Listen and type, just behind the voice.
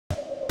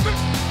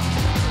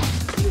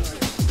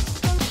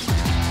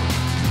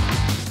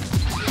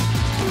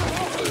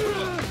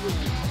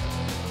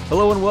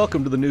Hello and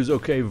welcome to the News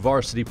OK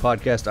Varsity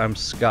podcast. I'm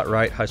Scott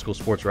Wright, high school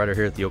sports writer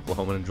here at the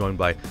Oklahoman, and joined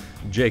by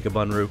Jacob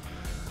Unruh,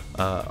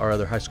 our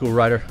other high school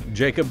writer.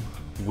 Jacob,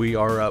 we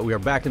are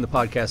back in the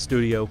podcast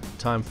studio.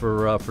 Time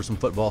for some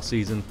football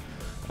season.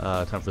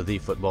 Time for the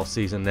football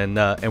season,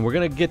 and we're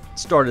gonna get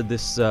started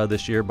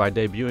this year by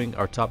debuting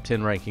our top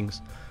 10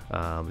 rankings.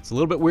 It's a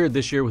little bit weird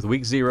this year with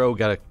week 0.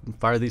 Got to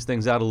fire these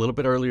things out a little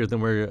bit earlier than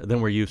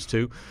we're used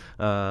to,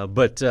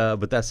 but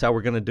that's how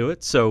we're gonna do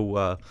it.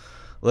 So.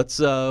 Let's.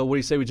 What do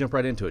you say we jump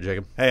right into it,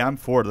 Jacob? Hey, I'm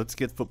for it. Let's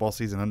get football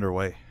season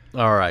underway.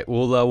 All right.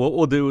 Well, what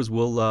we'll do is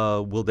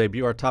we'll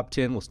debut our top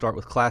 10. We'll start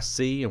with Class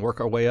C and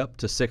work our way up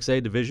to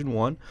 6A Division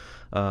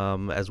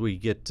I. As we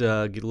get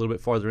a little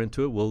bit farther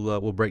into it,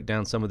 we'll break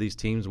down some of these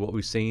teams, what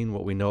we've seen,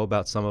 what we know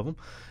about some of them,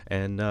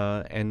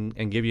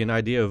 and give you an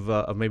idea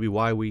of maybe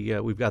why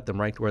we've got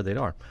them ranked where they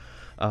are.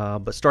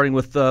 But starting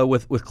with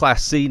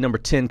Class C, number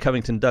 10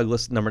 Covington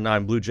Douglas, number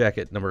 9 Blue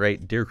Jacket, number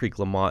 8 Deer Creek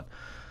Lamont.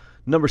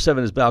 Number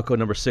 7 is Balco.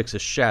 Number 6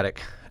 is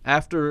Shattuck.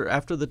 After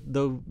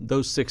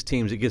those 6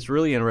 teams, it gets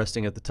really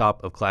interesting at the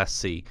top of Class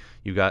C.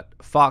 You got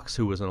Fox,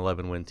 who was an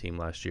 11-win team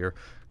last year.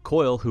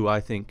 Coyle, who I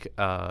think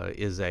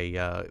is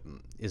a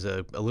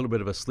little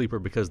bit of a sleeper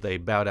because they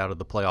bowed out of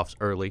the playoffs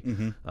early.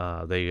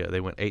 Mm-hmm. They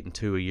went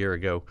 8-2 a year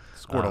ago.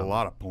 Scored a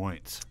lot of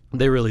points.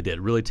 They really did.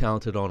 Really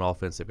talented on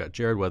offense. They've got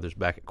Jared Weathers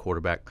back at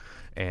quarterback,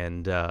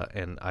 and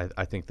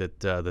I think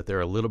that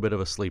they're a little bit of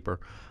a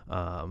sleeper,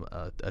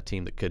 a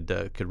team that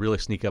could really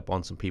sneak up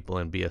on some people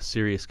and be a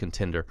serious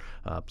contender.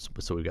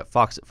 So we've got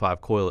Fox at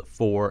 5, Coyle at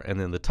 4, and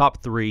then the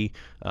top 3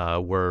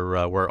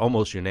 were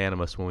almost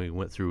unanimous when we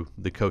went through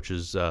the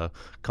coaches'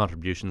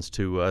 contributions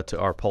to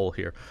our poll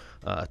here.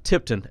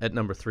 Tipton at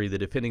number 3, the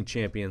defending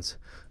champions.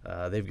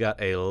 They've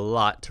got a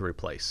lot to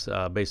replace.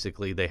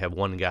 Basically, they have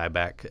one guy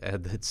back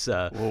that's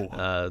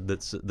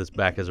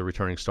back as a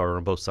returning starter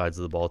on both sides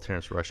of the ball,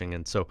 Terrence Rushing,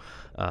 and so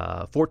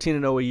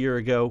 14-0 a year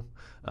ago.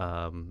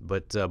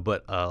 But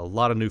a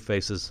lot of new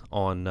faces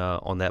on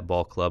that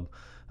ball club.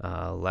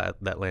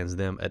 That lands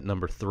them at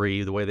number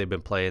 3. The way they've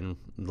been playing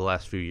the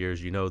last few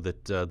years, you know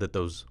that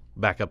those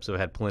backups have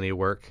had plenty of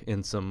work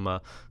in some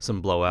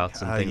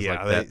blowouts and things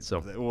like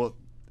that.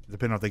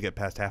 Depending on if they get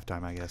past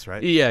halftime, I guess,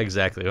 right? Yeah,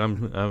 exactly.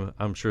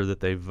 I'm sure that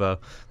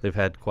they've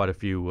had quite a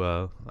few.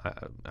 I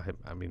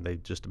mean, they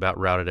just about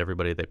routed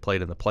everybody they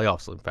played in the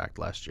playoffs. In fact,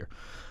 last year.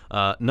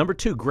 Number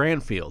 2,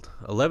 Granfield,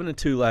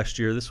 11-2 last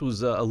year. This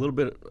was a little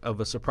bit of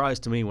a surprise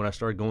to me when I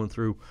started going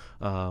through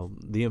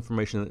the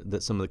information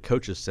that some of the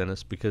coaches sent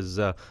us, because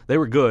they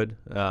were good.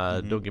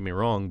 Don't get me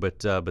wrong, but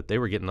they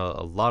were getting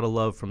a lot of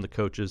love from the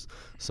coaches,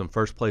 some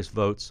first place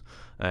votes,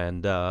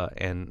 and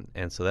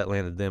so that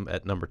landed them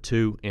at number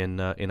 2 in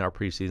our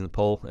preseason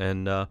poll.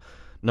 And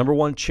number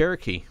 1,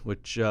 Cherokee,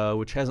 which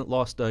hasn't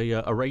lost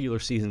a regular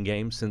season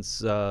game since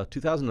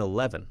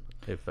 2011.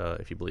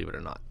 If you believe it or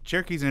not.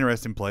 Cherokee's an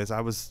interesting place. I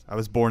was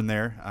born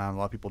there. A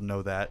lot of people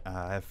know that.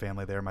 I have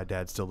family there. My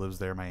dad still lives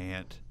there, my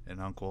aunt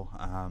and uncle.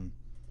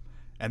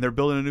 And they're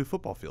building a new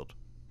football field,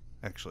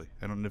 actually.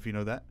 I don't know if you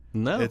know that.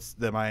 No. It's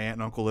that my aunt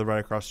and uncle live right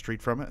across the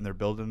street from it, and they're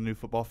building a new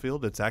football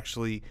field. It's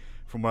actually,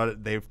 from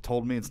what they've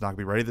told me, it's not going to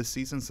be ready this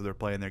season, so they're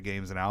playing their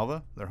games in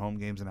Alva, their home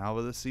games in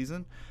Alva this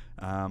season,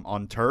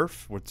 on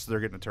turf, which they're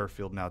getting a turf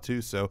field now too.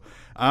 So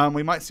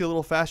we might see a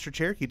little faster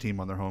Cherokee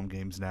team on their home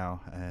games now,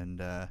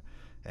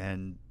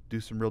 and do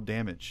some real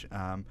damage.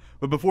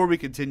 But before we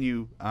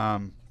continue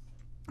on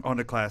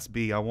to Class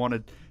B, I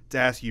wanted to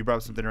ask you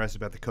about something interesting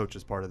about the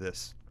coaches part of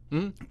this.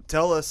 Mm-hmm.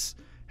 Tell us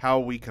how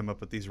we come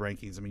up with these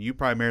rankings. I mean, you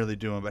primarily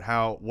do them, but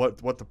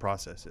what the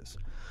process is.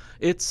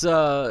 It's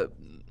there's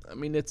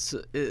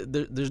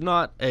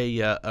not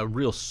a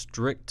real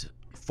strict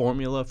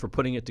formula for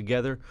putting it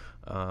together.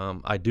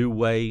 I do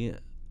weigh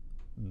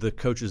the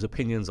coaches'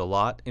 opinions a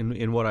lot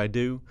in what I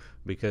do,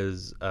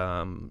 because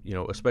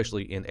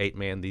especially in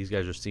 8-man, these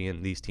guys are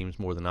seeing these teams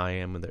more than I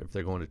am, and if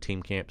they're going to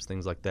team camps,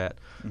 things like that,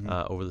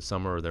 over the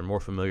summer, or they're more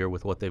familiar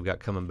with what they've got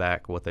coming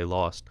back, what they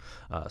lost.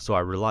 So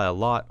I rely a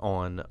lot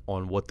on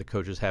what the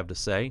coaches have to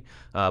say,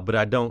 but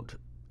I don't.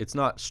 It's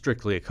not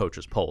strictly a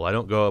coach's poll. I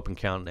don't go up and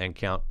count.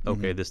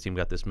 Okay, this team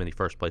got this many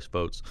first place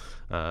votes,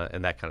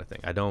 and that kind of thing.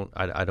 I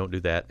don't do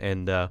that,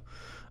 and.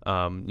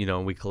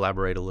 We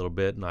collaborate a little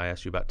bit, and I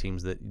ask you about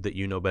teams that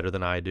you know better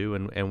than I do,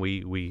 and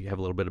we have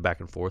a little bit of back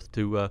and forth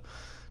to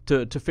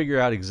figure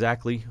out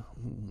exactly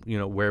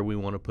where we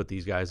want to put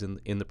these guys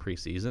in the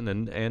preseason,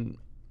 and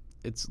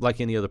it's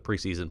like any other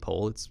preseason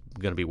poll, it's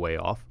going to be way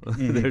off.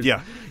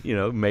 Yeah,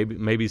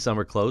 maybe some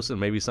are close and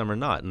maybe some are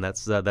not, and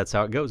that's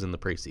how it goes in the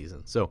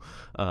preseason. So.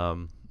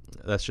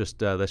 That's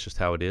just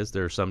how it is.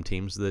 There are some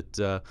teams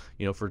that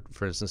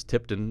for instance,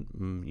 Tipton,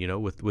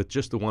 with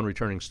just the one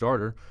returning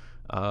starter,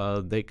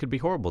 they could be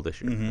horrible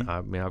this year. Mm-hmm.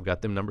 I mean, I've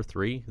got them number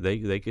 3.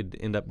 They could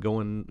end up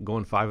going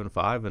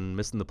 5-5 and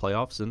missing the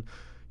playoffs, and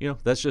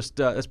that's just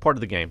that's part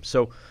of the game.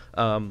 So,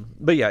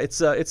 but yeah,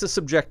 it's a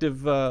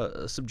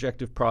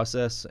subjective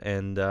process,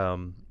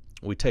 and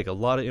we take a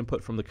lot of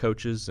input from the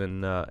coaches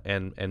and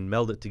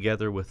meld it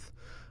together with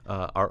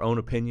our own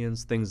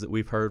opinions, things that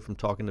we've heard from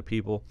talking to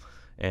people.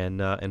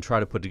 and try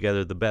to put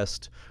together the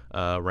best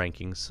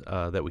rankings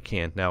that we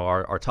can. Now,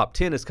 our top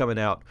 10 is coming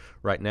out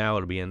right now.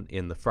 It'll be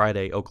in the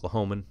Friday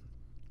Oklahoman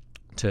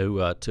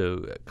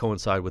to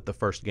coincide with the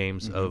first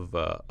games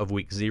of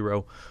week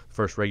 0,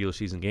 first regular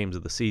season games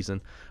of the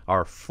season.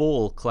 Our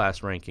full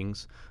class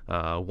rankings,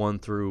 1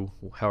 through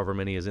however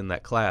many is in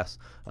that class,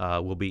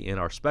 will be in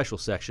our special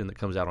section that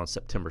comes out on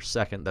September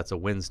 2nd. That's a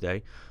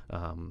Wednesday.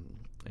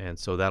 And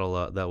so that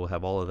will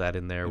have all of that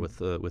in there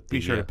with be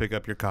sure to pick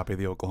up your copy of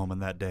the Oklahoman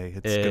that day.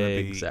 It's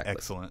going to be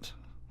excellent.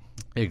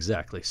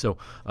 Exactly. So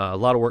a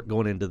lot of work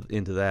going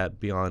into that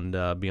beyond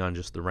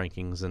just the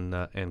rankings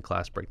and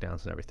class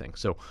breakdowns and everything.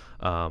 So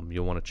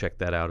you'll want to check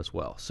that out as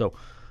well. So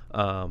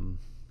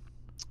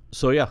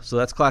so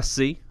that's Class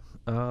C.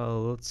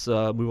 Let's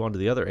move on to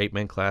the other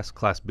 8-man class,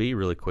 Class B,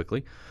 really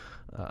quickly.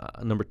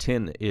 Number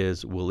 10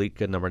 is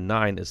Walika. Number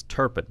 9 is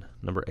Turpin.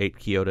 Number 8,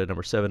 Keota.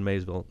 Number 7,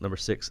 Maysville. Number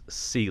 6,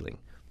 Sealing.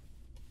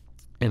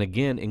 And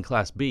again, in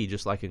Class B,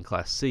 just like in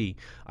Class C,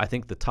 I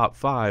think the top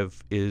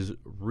 5 is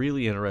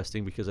really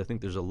interesting because I think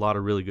there's a lot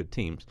of really good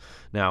teams.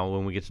 Now,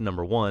 when we get to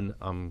number 1,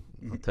 I'll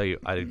tell you,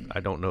 I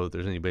don't know if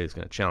there's anybody that's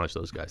going to challenge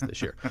those guys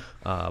this year.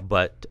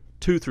 But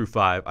 2 through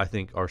 5, I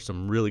think, are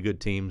some really good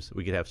teams.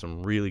 We could have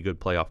some really good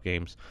playoff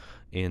games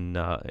in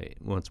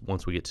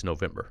once we get to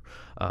November.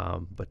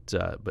 But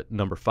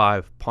number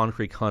 5, Pond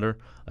Creek Hunter,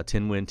 a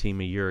 10-win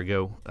team a year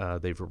ago.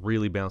 They've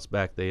really bounced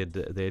back. They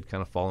had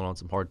kind of fallen on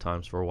some hard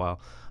times for a while,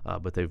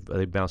 but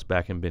they've bounced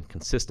back and been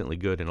consistently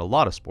good in a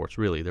lot of sports.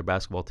 Really, their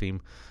basketball team,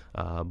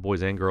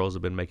 boys and girls,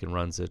 have been making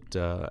runs at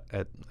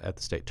the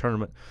state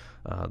tournament.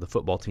 The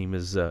football team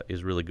is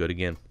really good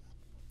again.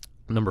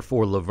 Number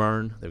 4,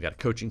 Laverne. They've got a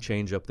coaching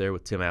change up there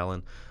with Tim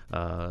Allen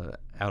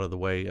out of the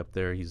way up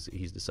there.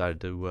 He's decided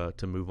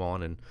to move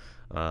on and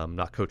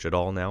not coach at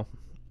all now.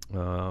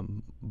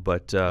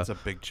 But that's a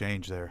big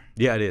change there.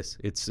 Yeah, it is.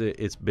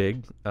 It's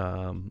big.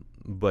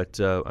 But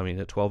I mean,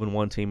 a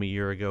 12-1 team a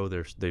year ago.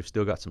 They've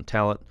still got some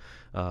talent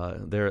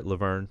there at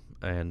Laverne,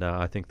 and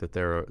I think that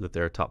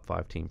they're a top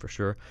 5 team for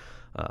sure.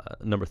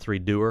 Number 3,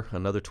 Dewar,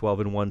 another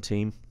 12-1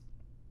 team.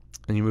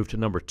 And you move to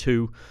number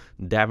 2,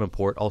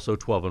 Davenport, also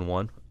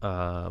 12-1.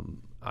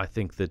 I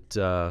think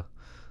that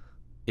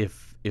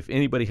if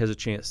anybody has a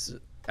chance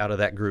out of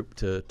that group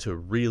to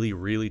really,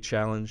 really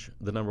challenge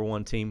the number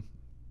 1 team,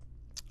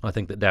 I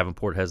think that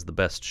Davenport has the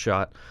best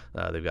shot.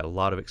 They've got a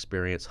lot of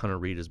experience. Hunter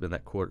Reed has been the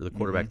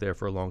quarterback there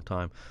for a long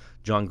time.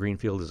 John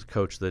Greenfield is a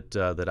coach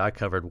that I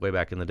covered way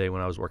back in the day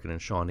when I was working in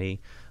Shawnee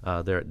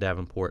there at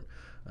Davenport,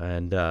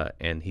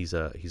 and he's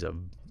a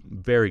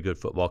very good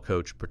football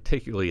coach,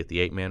 particularly at the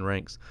 8-man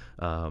ranks.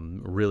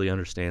 Really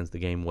understands the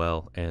game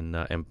well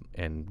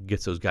and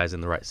gets those guys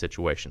in the right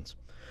situations.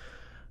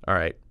 All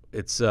right,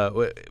 it's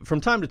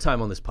from time to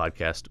time on this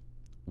podcast,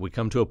 we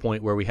come to a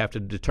point where we have to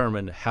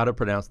determine how to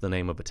pronounce the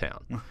name of a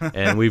town,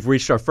 and we've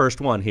reached our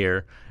first one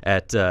here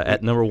at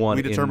number 1.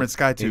 We determined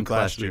Skiatook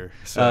last year.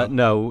 So.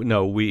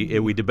 No,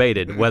 we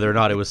debated whether or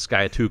not it was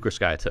Skiatook or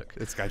Skiatook.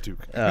 It's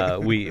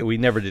Skiatook. We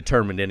never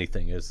determined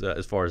anything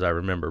as far as I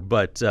remember,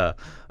 but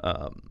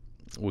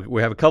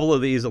we have a couple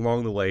of these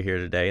along the way here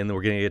today, and then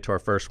we're going to get to our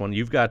first one.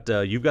 You've got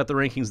the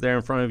rankings there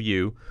in front of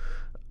you.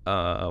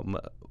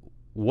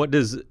 What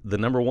does the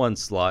number 1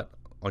 slot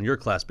on your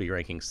Class B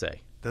rankings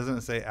say? Doesn't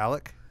it say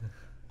Alec?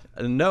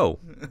 No,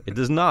 it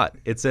does not.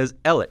 It says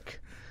Ellick.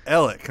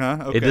 Ellick, huh?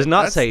 Okay. It does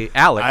not say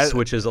Alex,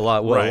 which is a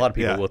lot of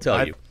people will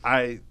tell you.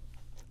 I'm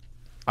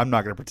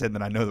not going to pretend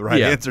that I know the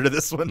right answer to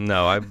this one.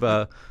 No, I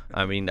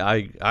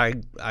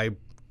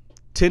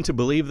tend to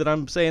believe that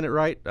I'm saying it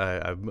right.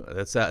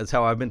 That's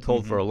how I've been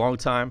told for a long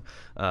time.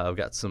 I've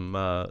got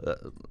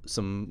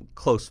some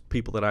close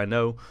people that I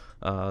know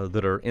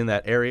that are in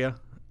that area,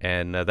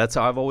 and that's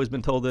how I've always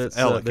been told that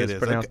it's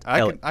pronounced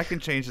Ellick. I can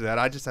change that.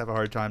 I just have a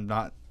hard time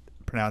not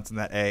pronouncing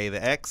that A.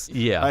 The X,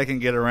 I can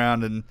get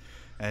around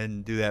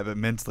and do that, but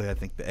mentally I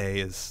think the A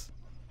is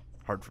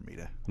hard for me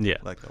to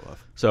let go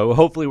of. So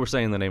hopefully we're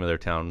saying the name of their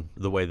town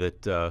the way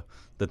that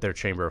their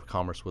Chamber of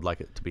Commerce would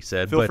like it to be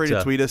said. Feel free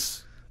to tweet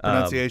us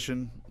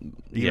pronunciation,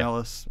 email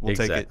us. We'll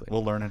take it.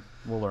 We'll learn it.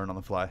 We'll learn on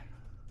the fly.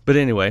 But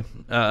anyway,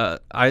 I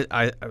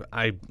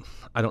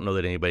don't know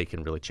that anybody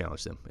can really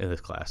challenge them in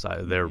this class.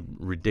 They're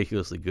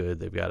ridiculously good.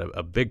 They've got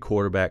a big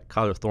quarterback,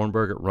 Kyler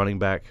Thornburg at running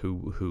back,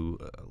 who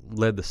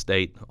led the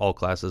state all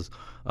classes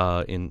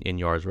in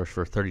yards, rushed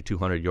for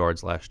 3,200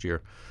 yards last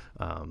year.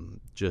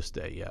 Just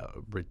a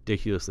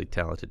ridiculously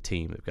talented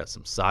team. They've got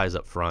some size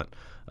up front.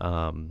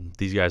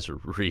 These guys are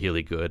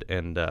really good,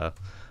 and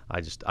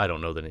I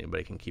don't know that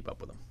anybody can keep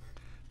up with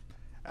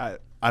them.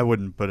 I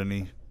wouldn't put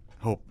any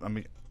hope. I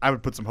mean, I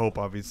would put some hope,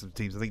 obviously, in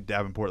teams. I think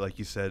Davenport, like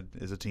you said,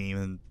 is a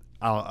team,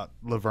 and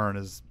Laverne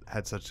has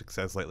had such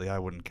success lately. I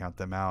wouldn't count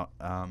them out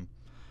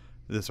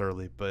this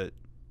early. But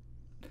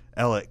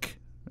Ellick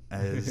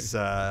is,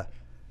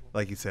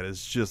 like you said,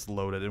 is just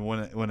loaded. And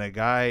when a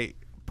guy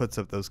puts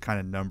up those kind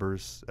of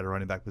numbers at a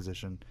running back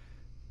position,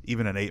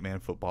 even an 8-man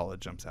football, it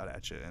jumps out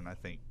at you. And I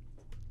think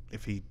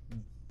if he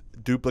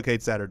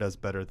duplicates that or does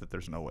better, that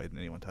there's no way that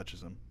anyone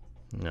touches him.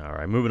 All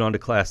right, moving on to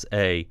Class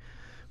A.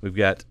 We've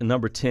got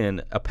number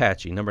 10,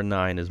 Apache. Number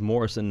 9 is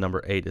Morrison.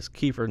 Number 8 is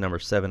Kiefer. Number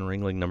 7,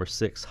 Ringling. Number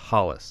 6,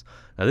 Hollis.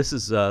 Now, this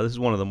is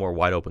one of the more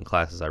wide open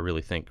classes, I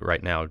really think,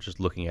 right now, just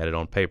looking at it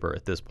on paper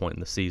at this point in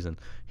the season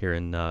here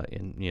in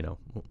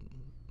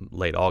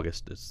late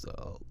August. It's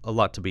a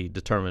lot to be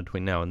determined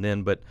between now and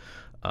then, but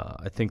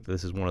I think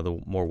this is one of the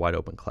more wide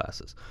open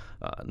classes.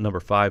 Number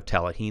 5,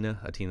 Tallahena,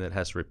 a team that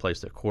has to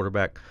replace their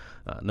quarterback.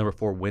 Number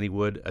 4,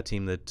 Wynnewood, a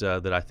team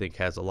that I think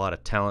has a lot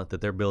of talent that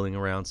they're building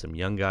around. Some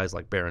young guys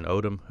like Baron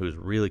Odom, who's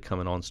really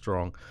coming on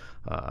strong.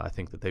 I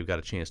think that they've got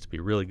a chance to be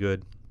really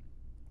good.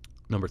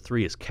 Number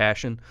 3 is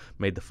Cashin,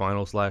 made the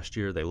finals last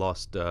year. They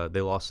lost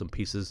some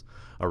pieces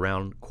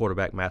around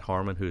quarterback Matt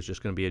Harmon, who's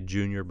just going to be a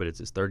junior, but it's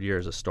his third year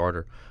as a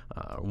starter.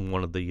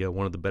 One of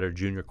the better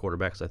junior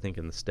quarterbacks, I think,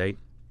 in the state.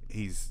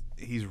 He's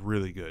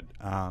really good.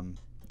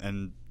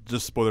 And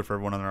just spoiler for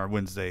everyone, on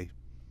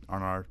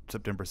our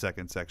September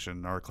 2nd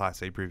section, our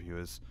Class A preview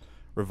is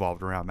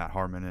revolved around Matt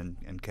Harmon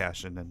and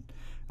Cashin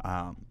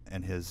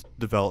and his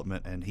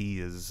development, and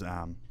he's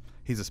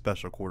a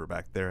special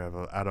quarterback there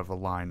out of a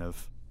line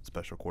of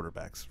special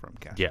quarterbacks from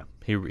Cashin. Yeah,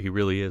 he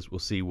really is. We'll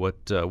see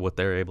what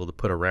they're able to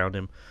put around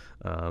him.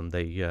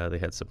 They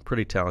had some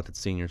pretty talented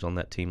seniors on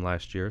that team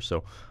last year,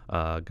 so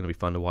going to be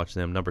fun to watch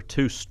them. Number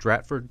 2,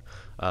 Stratford,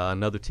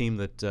 another team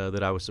that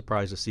I was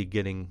surprised to see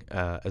getting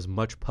as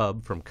much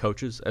pub from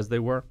coaches as they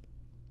were,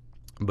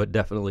 but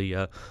definitely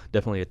a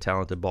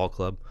talented ball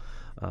club.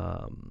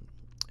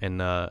 And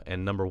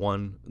number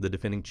 1, the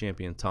defending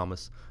champion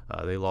Thomas.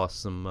 They lost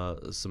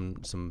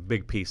some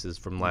big pieces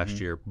from last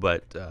year,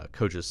 but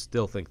coaches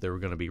still think they were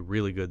going to be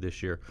really good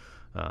this year.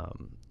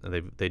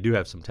 They do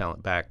have some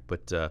talent back,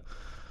 but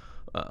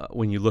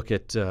when you look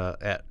at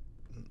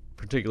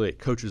particularly at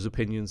coaches'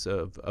 opinions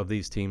of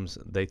these teams,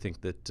 they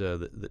think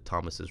that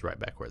Thomas is right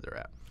back where they're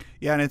at.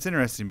 Yeah, and it's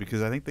interesting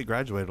because I think they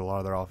graduated a lot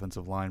of their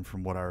offensive line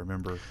from what I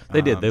remember.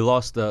 They did. They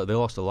lost a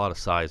lot of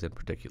size in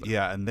particular.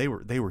 Yeah, and they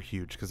were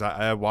huge because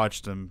I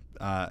watched them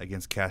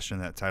against Cashin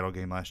in that title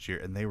game last year,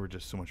 and they were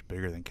just so much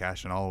bigger than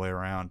Cashin all the way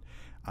around.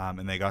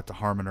 And they got to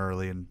Harmon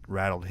early and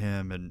rattled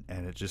him, and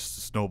it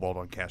just snowballed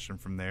on Cashin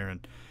from there.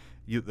 And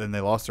then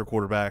they lost their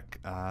quarterback.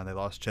 They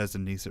lost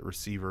Chesden Neese at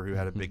receiver, who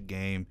had a big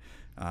game.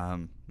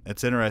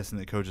 It's interesting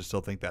that coaches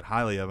still think that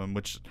highly of him,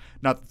 which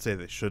not to say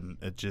they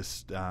shouldn't. It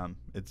just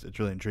it's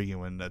really intriguing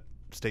when a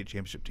state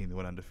championship team that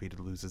went undefeated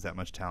loses that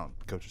much talent.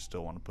 Coaches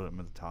still want to put them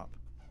at the top.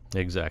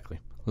 Exactly.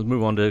 Let's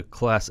move on to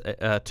Class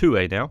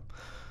 2A now.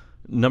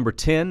 Number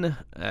 10,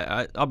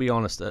 I'll be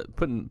honest,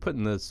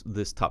 putting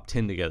this top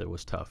 10 together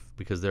was tough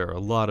because there are a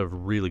lot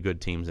of really good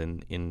teams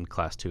in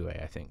Class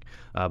 2A, I think.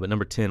 But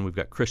number 10, we've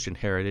got Christian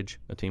Heritage,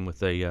 a team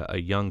with a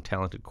young,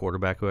 talented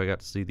quarterback who I got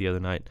to see the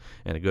other night,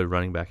 and a good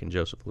running back in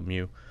Joseph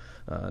Lemieux.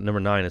 Number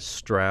 9 is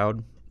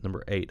Stroud.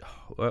 Number 8,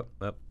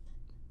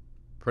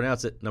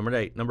 pronounce it. Number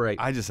 8.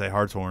 I just say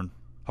Hartshorn.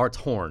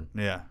 Hartshorn.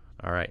 Yeah.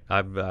 All right.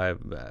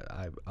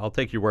 I'll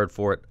take your word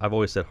for it. I've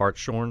always said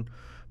Hartshorn,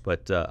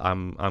 but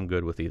I'm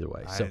good with either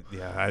way. So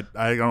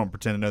I don't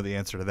pretend to know the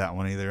answer to that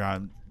one either.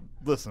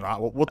 We'll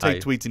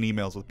take tweets and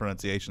emails with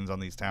pronunciations on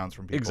these towns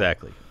from people.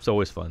 Exactly. It's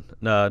always fun.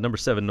 Number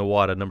 7,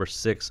 Nowata. Number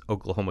 6,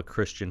 Oklahoma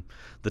Christian.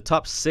 The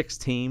top 6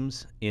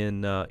 teams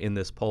in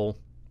this poll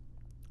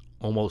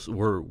almost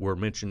were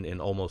mentioned in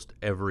almost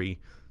every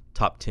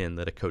top 10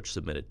 that a coach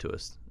submitted to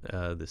us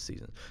this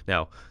season.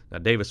 Now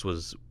Davis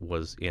was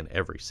in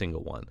every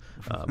single one.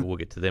 We'll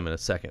get to them in a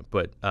second,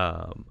 but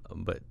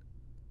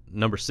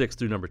number 6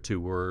 through number 2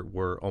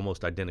 were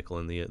almost identical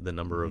in the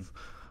number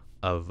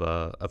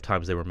of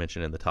times they were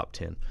mentioned in the top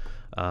 10.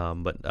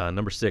 But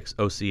number 6,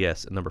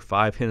 OCS. Number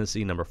 5,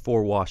 Hennessy. Number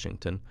 4,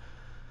 Washington.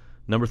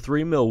 Number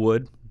 3,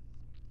 Millwood,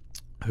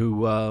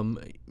 who,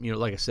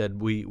 like I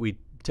said, we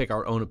take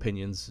our own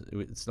opinions.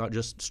 It's not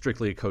just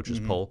strictly a coach's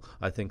poll.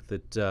 I think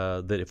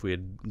that if we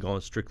had gone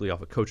strictly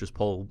off a coach's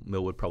poll,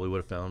 Millwood probably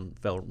would have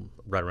fell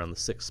right around the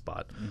 6th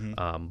spot.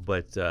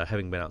 But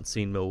having been out and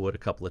seen Millwood a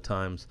couple of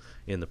times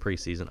in the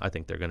preseason, I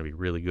think they're going to be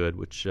really good,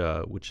 which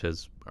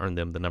has earned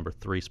them the number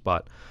 3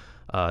 spot.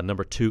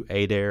 Number 2,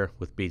 Adair,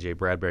 with B.J.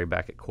 Bradbury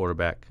back at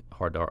quarterback.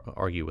 Hard to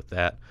argue with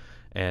that.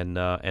 And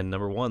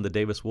number 1, the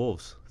Davis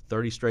Wolves.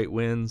 30 straight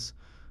wins.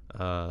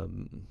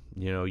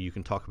 You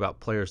can talk about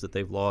players that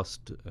they've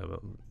lost,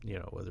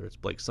 whether it's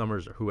Blake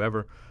Summers or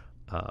whoever.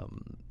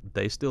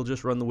 They still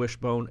just run the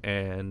wishbone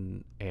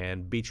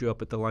and beat you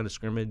up at the line of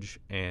scrimmage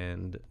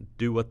and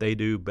do what they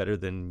do better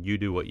than you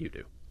do what you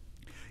do.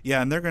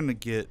 Yeah, and they're going to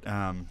get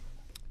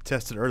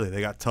tested early.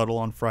 They got Tuttle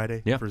on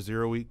Friday for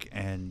 0 week,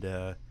 and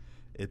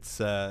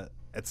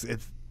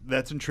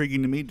that's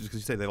intriguing to me just because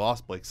you say they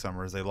lost Blake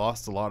Summers. They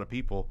lost a lot of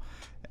people.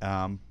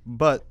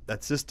 But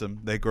that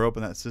system, they grow up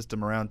in that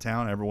system around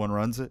town. Everyone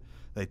runs it.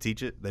 They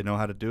teach it. They know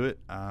how to do it.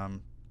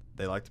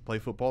 They like to play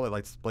football. They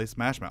like to play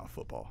smash mouth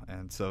football.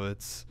 And so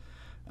it's,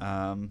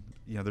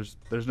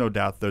 there's no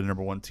doubt they're the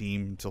number 1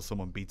 team until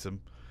someone beats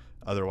them.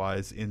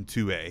 Otherwise, in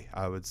 2A,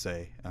 I would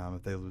say,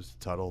 if they lose to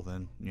Tuttle,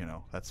 then,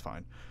 that's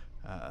fine.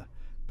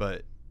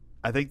 But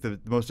I think the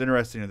most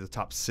interesting of the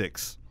top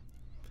 6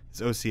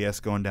 is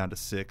OCS going down to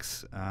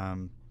 6.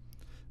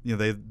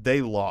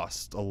 they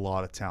lost a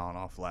lot of talent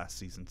off last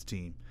season's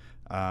team.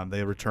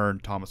 They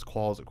returned Thomas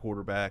Qualls at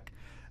quarterback.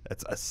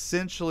 That's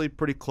essentially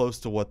pretty close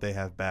to what they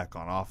have back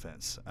on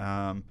offense.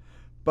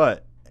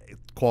 But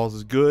Qualls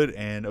is good,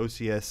 and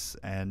OCS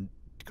and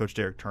Coach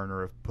Derek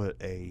Turner have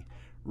put a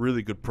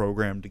really good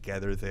program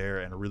together there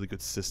and a really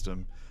good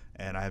system,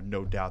 and I have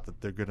no doubt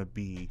that they're going to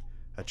be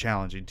a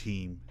challenging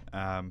team.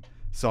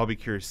 So I'll be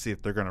curious to see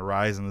if they're going to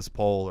rise in this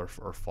poll or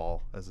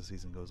fall as the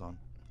season goes on.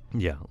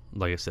 Yeah,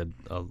 like I said,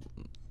 a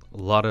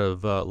lot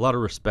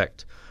of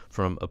respect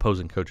from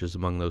opposing coaches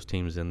among those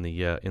teams in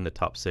the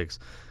top 6.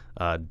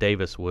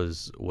 Davis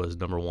was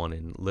number 1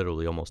 in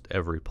literally almost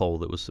every poll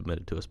that was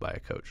submitted to us by a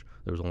coach.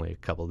 There was only a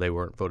couple. They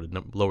weren't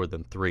voted lower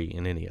than 3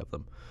 in any of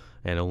them,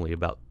 and only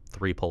about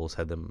 3 polls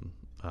had them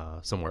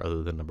somewhere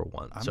other than number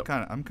 1.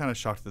 I'm kind of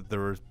shocked that there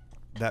were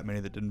that many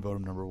that didn't vote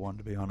him number 1,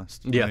 to be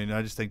honest. Yeah. I mean,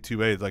 I just think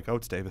 2A is like,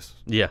 it's Davis.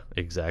 Yeah,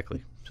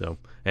 exactly. So,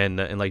 and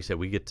like you said,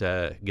 we get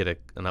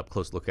an up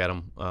close look at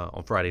them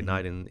on Friday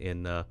night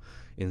in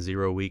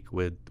 0 week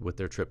with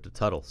their trip to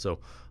Tuttle. So,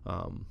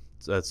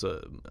 that's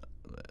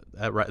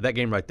that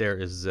game right there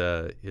is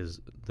the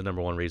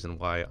number 1 reason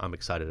why I'm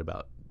excited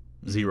about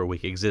 0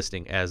 week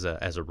existing as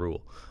a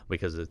rule,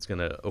 because it's going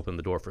to open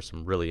the door for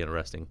some really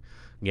interesting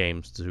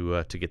games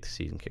to get the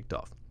season kicked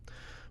off.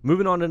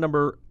 Moving on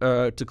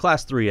to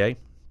Class 3A,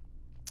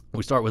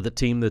 we start with a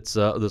team that's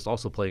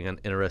also playing an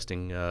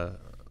interesting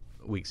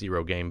Week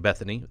 0 game.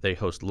 Bethany, they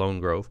host Lone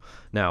Grove.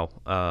 Now,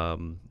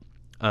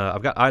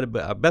 I've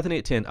got Bethany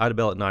at 10, Ida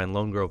Bell at 9,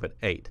 Lone Grove at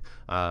 8.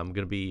 I'm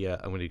going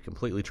to be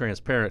completely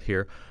transparent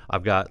here.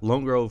 I've got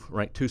Lone Grove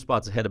ranked 2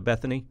 spots ahead of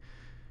Bethany.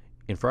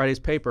 In Friday's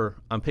paper,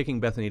 I'm picking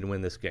Bethany to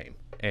win this game,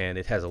 and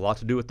it has a lot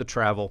to do with the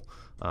travel.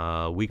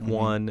 Week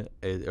 1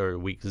 or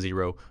Week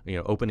 0,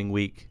 opening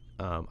week.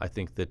 I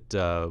think that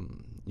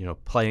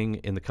playing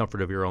in the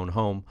comfort of your own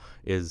home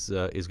is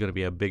going to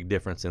be a big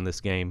difference in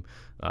this game.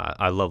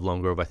 I love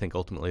Lone Grove. I think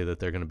ultimately that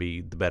they're going to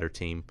be the better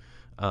team,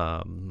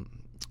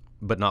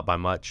 but not by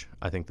much.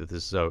 I think that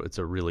it's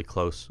a really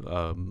close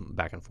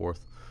back and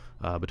forth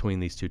between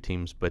these two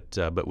teams.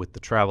 But with the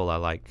travel, I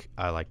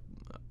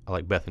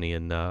like Bethany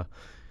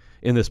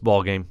in this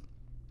ball game,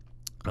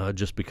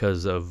 just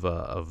because of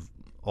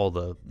all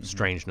the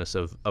strangeness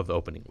of the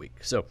opening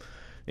week. So.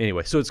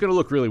 Anyway, so it's going to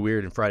look really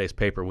weird in Friday's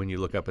paper when you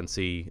look up and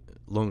see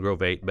Lone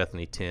Grove 8,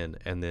 Bethany 10,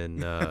 and then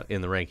in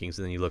the rankings,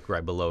 and then you look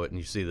right below it and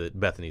you see that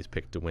Bethany's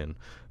picked to win.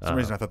 For some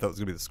reason, I thought that was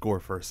going to be the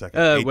score for a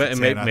second.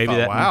 Maybe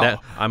that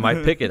I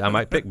might pick it. I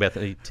might pick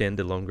Bethany 10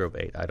 to Lone Grove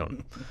 8. I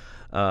don't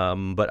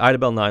know. But Ida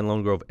Bell 9,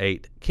 Lone Grove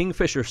 8,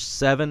 Kingfisher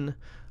 7.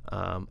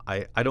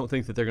 I don't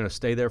think that they're going to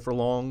stay there for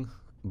long,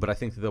 but I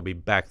think that they'll be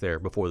back there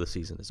before the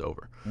season is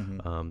over.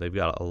 They've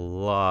got a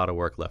lot of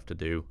work left to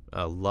do.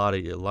 A lot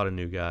of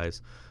new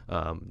guys.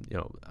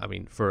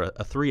 For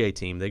a 3A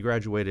team, they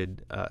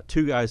graduated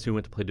 2 guys who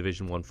went to play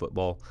Division I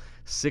football,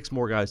 6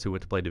 more guys who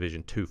went to play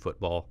Division II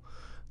football.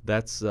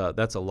 That's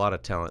a lot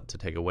of talent to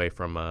take away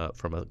from a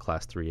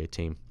Class 3A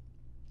team.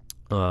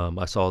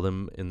 I saw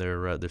them in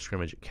their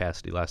scrimmage at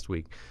Cassidy last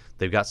week.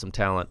 They've got some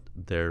talent.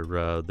 They're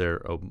a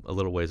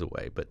little ways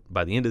away, but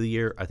by the end of the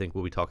year, I think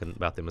we'll be talking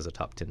about them as a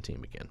top 10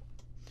 team again.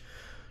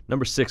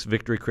 Number 6,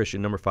 Victory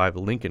Christian. Number 5,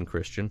 Lincoln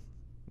Christian.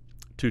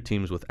 2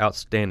 teams with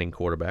outstanding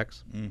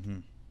quarterbacks.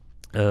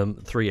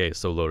 3A is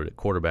so loaded at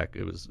quarterback.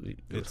 It was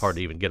hard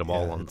to even get them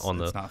all on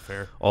the. It's not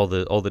fair. All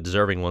the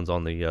deserving ones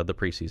on the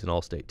preseason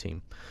All-State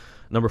team.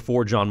 Number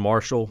 4, John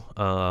Marshall,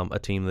 a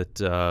team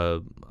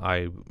that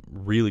I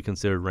really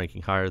considered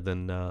ranking higher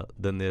than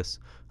this,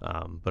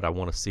 but I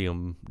want to see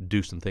them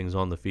do some things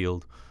on the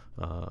field.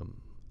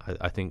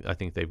 I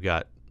think they've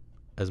got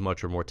as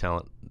much or more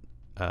talent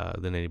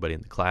than anybody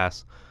in the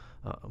class.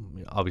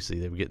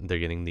 Obviously, they're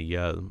getting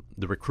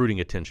the recruiting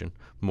attention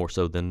more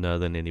so than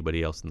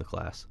anybody else in the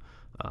class.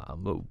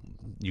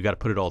 You got to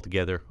put it all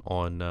together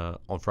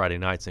on Friday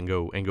nights and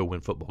go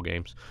win football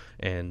games,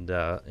 and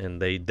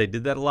they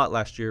did that a lot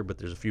last year. But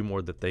there's a few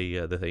more that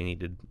they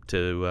needed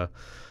to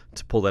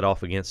pull that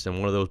off against, and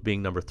one of those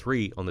being number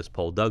 3 on this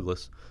poll,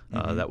 Douglas.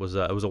 That was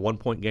it was a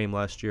 1-point game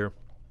last year,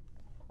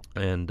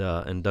 and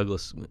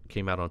Douglas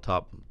came out on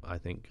top. I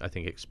think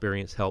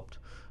experience helped.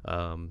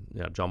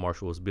 John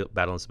Marshall was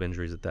battling some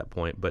injuries at that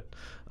point, but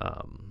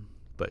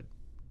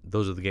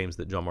those are the games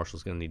that John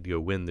Marshall's going to need to go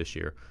win this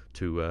year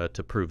to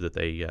prove that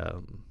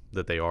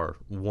they are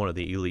one of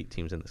the elite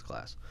teams in this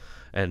class.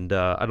 And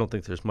I don't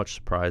think there's much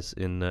surprise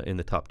in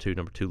the top 2.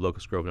 Number 2,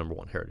 Locust Grove. Number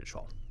 1, Heritage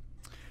Hall.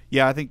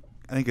 Yeah, I think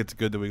it's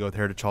good that we go with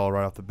Heritage Hall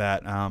right off the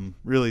bat.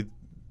 Really,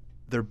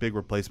 their big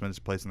replacement is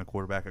placing the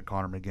quarterback at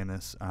Connor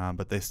McGinnis,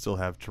 but they still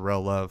have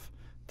Terrell Love,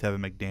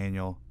 Tevin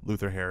McDaniel,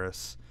 Luther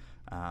Harris,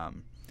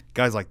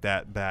 guys like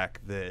that back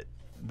that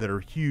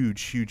are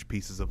huge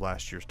pieces of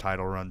last year's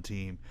title run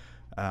team.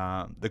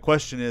 The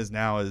question is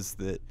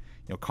that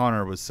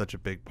Connor was such a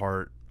big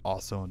part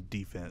also on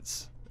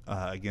defense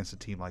against a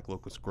team like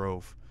Locust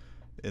Grove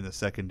in the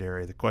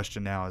secondary. The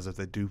question now is if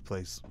they do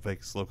face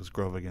Locust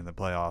Grove again in the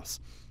playoffs,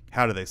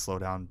 how do they slow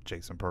down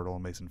Jason Pirtle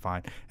and Mason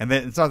Fine? And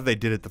then it's not that they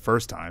did it the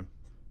first time.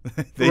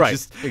 They Right,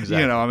 just,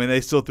 exactly. I mean,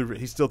 he still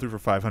threw for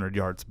 500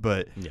 yards,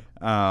 but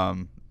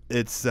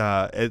that's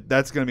going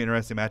to be an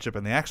interesting matchup,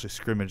 and they actually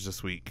scrimmage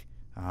this week.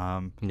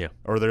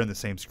 Or they're in the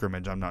same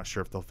scrimmage. I'm not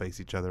sure if they'll face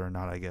each other or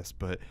not, I guess,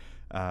 but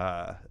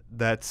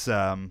that's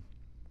about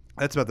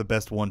the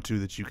best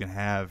 1-2 that you can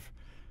have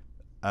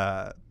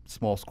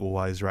small school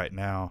wise right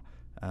now.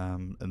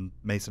 And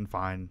Mason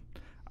Fine,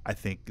 I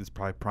think, is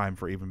probably prime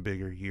for even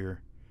bigger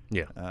year.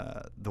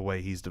 Yeah. The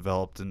way he's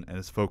developed and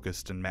is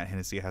focused, and Matt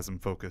Hennessy has him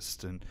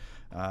focused, and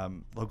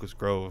Locust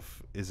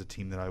Grove is a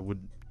team that I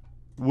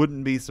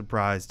wouldn't be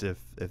surprised if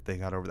they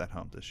got over that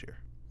hump this year.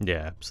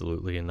 Yeah,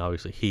 absolutely. And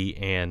obviously he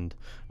and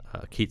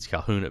Keats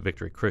Calhoun at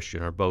Victory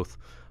Christian are both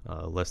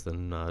less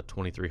than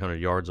 2,300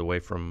 yards away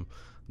from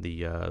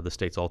the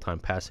state's all-time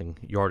passing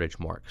yardage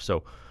mark.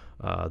 So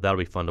that'll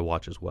be fun to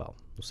watch as well.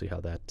 We'll see how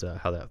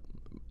that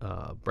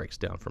breaks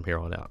down from here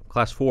on out.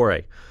 Class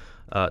 4A.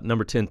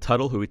 Number 10,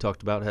 Tuttle, who we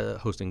talked about,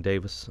 hosting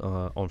Davis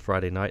on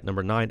Friday night.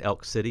 Number 9,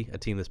 Elk City, a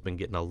team that's been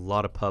getting a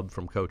lot of pub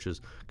from coaches.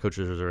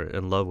 Coaches are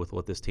in love with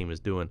what this team is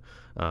doing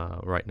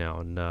right now,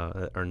 and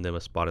earned them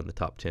a spot in the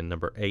top 10.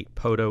 Number 8,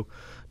 Poto.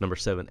 Number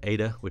 7,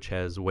 Ada, which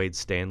has Wade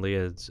Stanley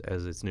as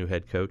its new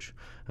head coach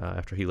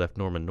after he left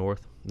Norman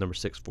North. Number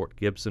 6, Fort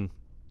Gibson.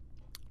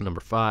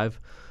 Number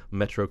 5,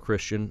 Metro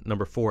Christian.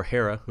 Number 4,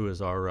 Hera, who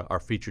is our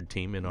featured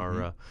team in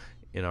our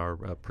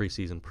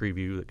preseason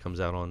preview that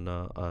comes out on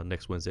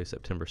next Wednesday,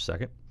 September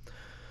 2nd.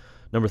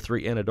 Number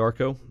 3,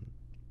 Anadarko.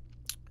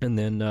 And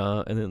then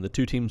the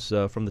two teams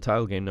from the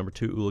title game, number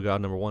 2, Oologah,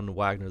 number 1,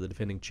 Wagner, the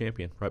defending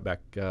champion, right back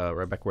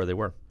where they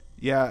were.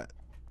 Yeah,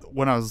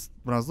 when I was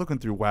looking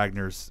through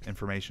Wagner's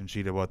information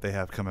sheet of what they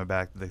have coming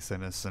back that they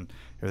sent us and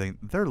everything,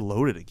 they're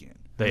loaded again.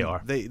 They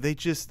are. They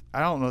just, I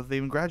don't know if they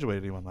even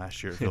graduated anyone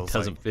last year.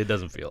 It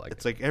doesn't feel like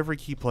it's like every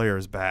key player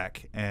is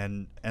back,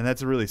 and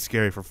that's really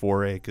scary for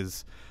 4A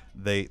because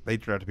they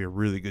turned out to be a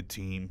really good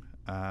team.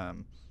 Oologah's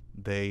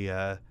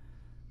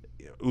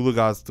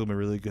still been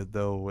really good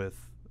though with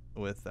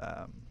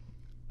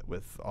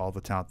all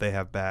the talent they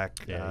have back.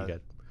 Yeah, you got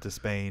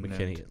Despain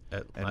McKinney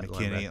and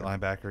McKinney at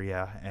linebacker.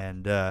 Yeah,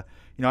 and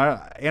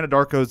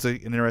Anadarko's an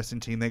interesting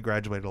team. They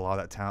graduated a lot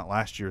of that talent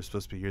last year. It was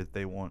supposed to be a year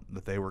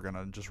that they were going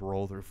to just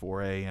roll through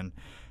 4A, and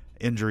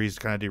injuries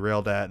kind of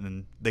derailed that,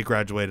 and they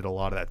graduated a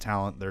lot of that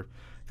talent. They've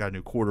got a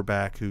new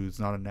quarterback who's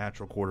not a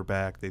natural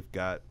quarterback. They've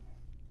got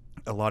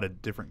a lot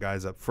of different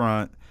guys up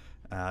front,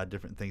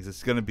 different things.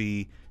 It's going to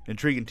be an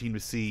intriguing team to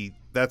see.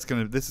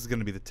 This is going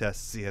to be the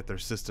test to see if their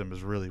system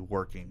is really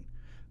working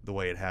the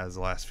way it has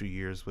the last few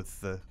years with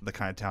the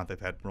kind of talent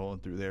they've had rolling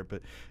through there.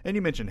 And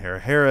you mentioned Hera.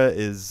 Hera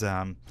is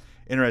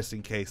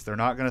interesting case. They're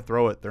not going to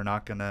throw it. They're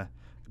not going to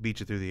beat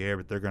you through the air,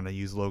 but they're going to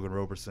use Logan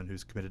Roberson,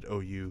 who's committed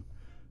OU,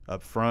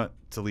 up front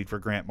to lead for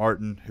Grant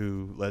Martin,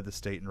 who led the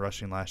state in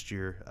rushing last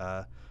year,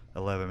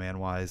 11-man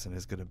wise, and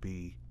is going to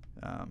be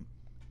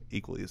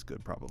equally as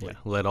good probably. Yeah,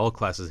 led all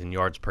classes in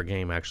yards per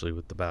game actually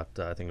with about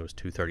I think it was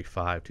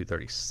 235,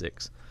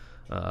 236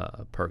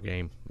 per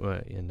game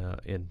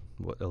in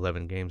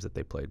 11 games that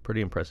they played. Pretty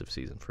impressive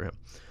season for him.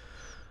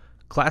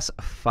 Class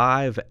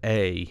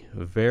 5A,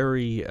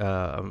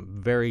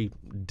 very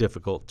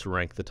difficult to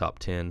rank the top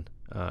 10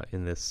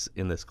 in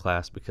this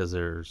class because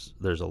there's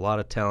a lot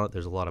of talent.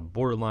 There's a lot of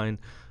borderline.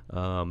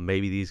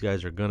 Maybe these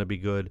guys are going to be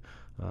good,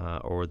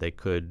 or they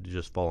could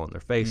just fall on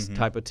their face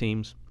type of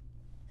teams.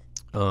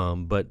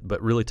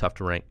 But really tough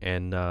to rank.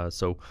 And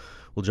so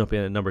we'll jump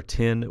in at number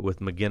 10 with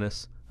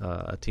McGinnis,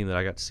 a team that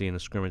I got to see in a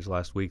scrimmage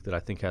last week that I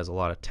think has a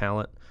lot of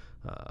talent.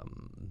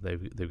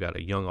 They've got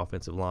a young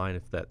offensive line.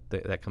 If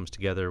that comes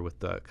together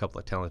with a couple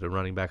of talented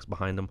running backs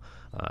behind them,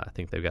 I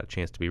think they've got a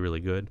chance to be really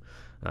good.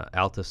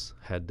 Altus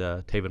had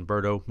Taven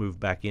Burdo move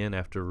back in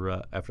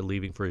after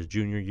leaving for his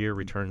junior year,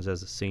 returns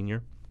as a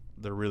senior.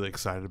 They're really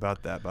excited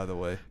about that, by the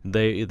way.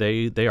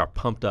 They are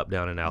pumped up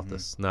down in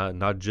Altus,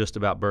 not just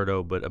about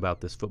Burdo, but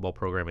about this football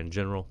program in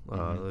general.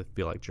 They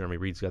feel like Jeremy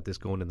Reed's got this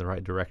going in the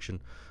right direction,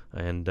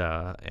 and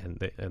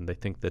they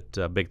think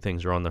that big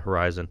things are on the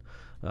horizon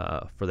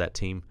for that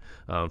team.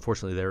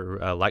 Unfortunately,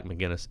 they're like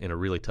McGinnis in a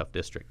really tough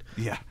district.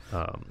 Yeah.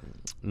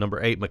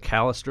 Number 8,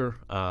 McAllister.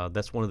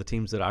 That's one of the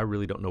teams that I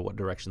really don't know what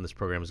direction this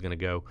program is going to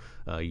go.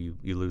 You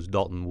lose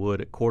Dalton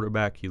Wood at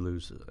quarterback. You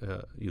lose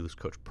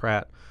Coach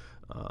Pratt.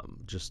 I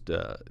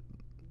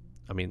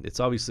mean, it's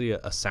obviously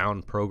a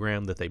sound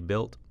program that they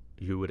built.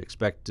 You would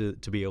expect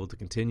to be able to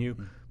continue,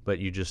 but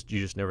you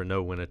just never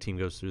know when a team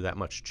goes through that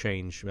much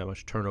change, that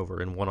much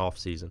turnover in one off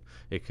season.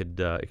 It could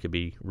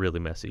be really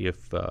messy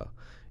if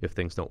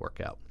things don't work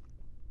out.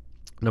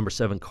 Number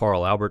 7,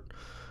 Carl Albert.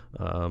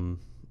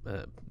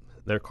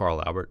 They're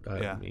Carl Albert.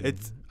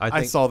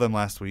 I saw them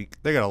last week.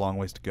 They got a long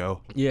ways to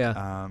go.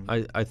 Yeah,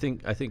 I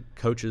think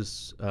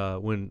coaches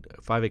when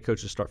 5A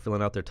coaches start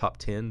filling out their top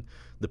 10,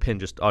 the pen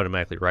just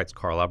automatically writes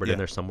Carl Albert in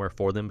there somewhere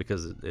for them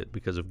because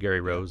of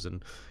Gary Rose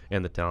and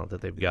the talent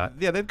that they've got.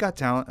 Yeah, they've got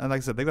talent, and like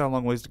I said, they've got a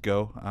long ways to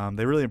go.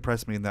 They really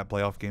impressed me in that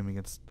playoff game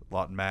against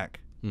Lawton Mack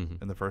in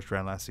the first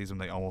round last season.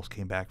 They almost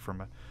came back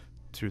from a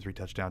 2 or 3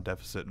 touchdown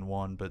deficit and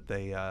won, but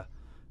they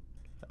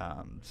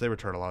So they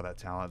return a lot of that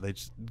talent.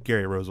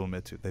 Gary Rose will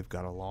admit to it, they've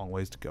got a long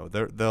ways to go.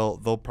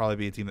 They'll probably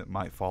be a team that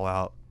might fall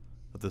out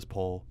of this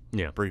poll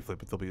briefly,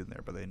 but they'll be in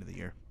there by the end of the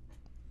year.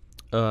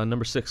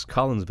 Number 6,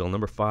 Collinsville.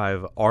 Number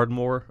 5,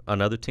 Ardmore,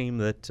 another team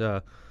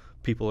that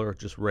people are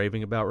just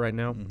raving about right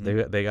now.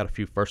 Mm-hmm. They got a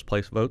few first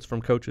place votes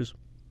from coaches,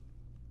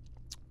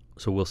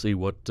 so we'll see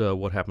what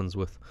happens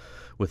with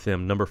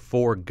them. Number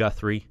 4,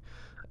 Guthrie,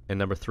 and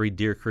number 3,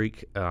 Deer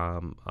Creek. I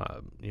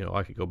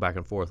could go back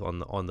and forth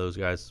on those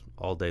guys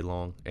all day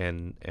long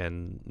and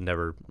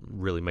never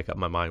really make up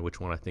my mind which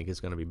one I think is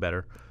going to be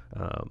better.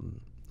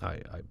 I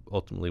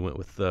ultimately went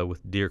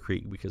with Deer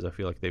Creek because I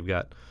feel like they've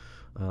got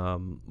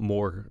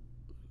more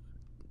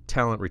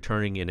talent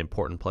returning in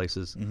important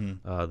places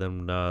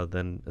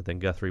than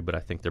Guthrie, but I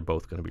think they're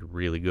both going to be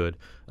really good.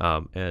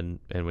 And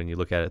when you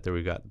look at it, there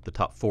we've got the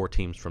top 4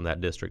 teams from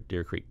that district: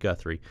 Deer Creek,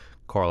 Guthrie,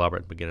 Carl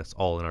Albert, and McGinnis,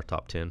 all in our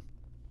top 10.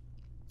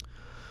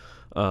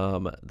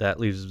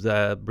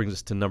 That brings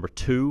us to number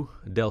 2,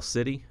 Del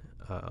City.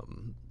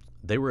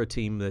 They were a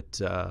team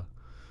that,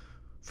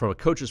 from a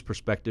coach's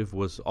perspective,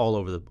 was all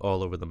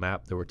over the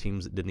map. There were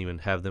teams that didn't even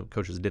have them.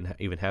 Coaches didn't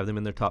even have them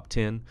in their top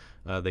 10.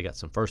 They got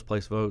some first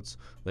place votes.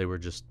 They were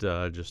just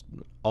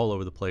all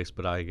over the place.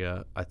 But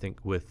I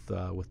think with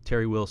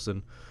Terry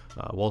Wilson,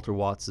 Walter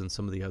Watson,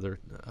 some of the other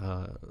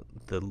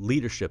the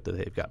leadership that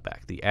they've got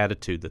back, the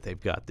attitude that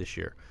they've got this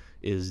year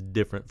is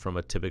different from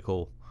a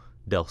typical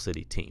Del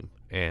City team,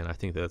 and I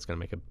think that's going to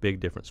make a big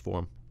difference for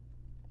them.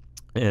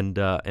 And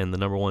the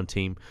number 1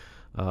 team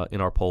in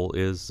our poll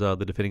is the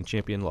defending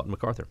champion, Lawton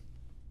MacArthur.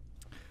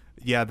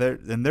 Yeah, they're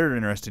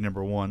interesting,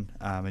 number 1.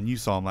 And you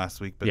saw them last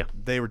week, but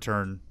they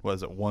return, what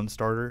is it, 1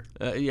 starter?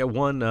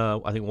 One.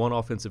 I think 1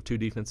 offensive, 2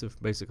 defensive,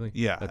 basically.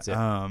 Yeah, that's it.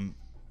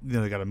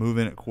 They got to move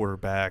in at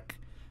quarterback.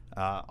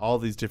 All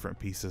these different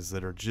pieces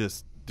that are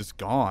just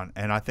gone.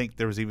 And I think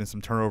there was even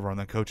some turnover on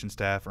the coaching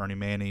staff. Ernie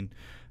Manning,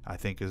 I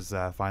think, is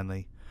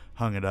finally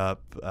hung it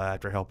up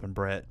after helping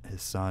Brett,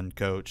 his son,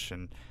 coach,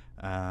 and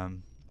a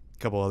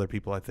couple other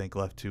people I think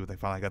left too. They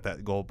finally got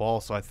that gold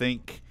ball, so I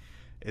think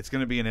it's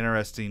going to be an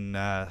interesting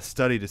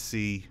study to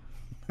see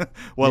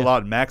what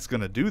Lawton Mac's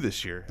going to do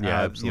this year.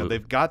 Yeah, absolutely.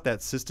 They've got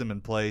that system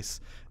in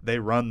place. They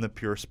run the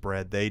pure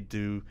spread. They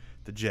do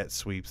the jet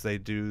sweeps. They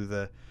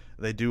do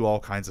all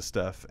kinds of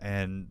stuff,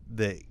 and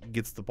they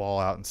gets the ball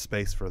out in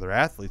space for their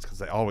athletes because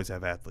they always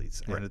have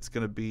athletes, and it's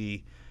going to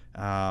be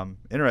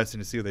interesting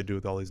to see what they do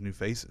with all these new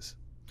faces.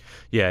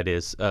 Yeah, it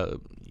is.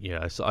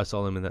 I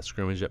saw them in that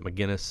scrimmage at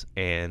McGinnis,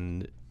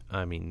 and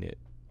I mean,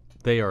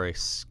 they are a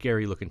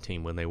scary-looking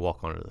team when they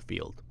walk onto the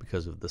field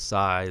because of the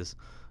size,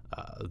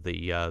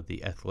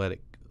 the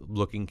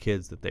athletic-looking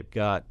kids that they've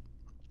got.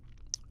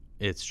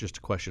 It's just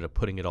a question of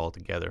putting it all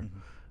together.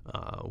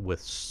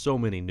 With so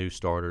many new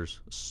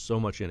starters, so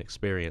much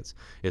inexperience,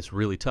 it's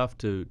really tough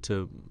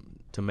to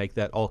make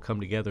that all come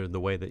together the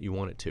way that you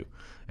want it to.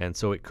 And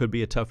so it could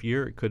be a tough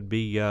year. It could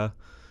be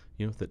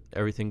that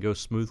everything goes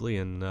smoothly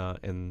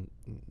and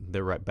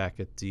they're right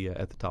back at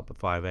the top of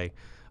 5A.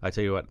 I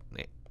tell you what,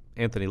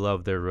 Anthony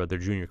Love, their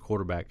junior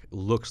quarterback,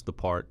 looks the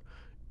part,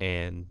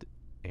 and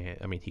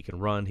I mean, he can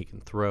run, he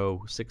can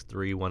throw,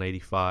 6'3",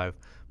 185,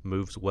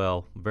 moves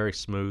well, very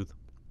smooth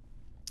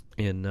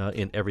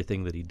in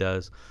everything that he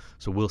does.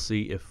 So we'll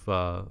see if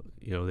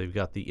they've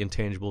got the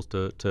intangibles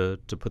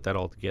to put that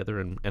all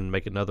together and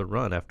make another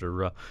run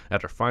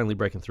after finally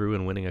breaking through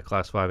and winning a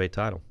Class 5A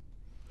title.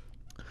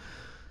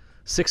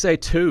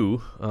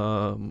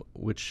 6A2,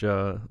 which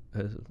I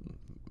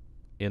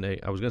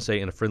was going to say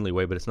in a friendly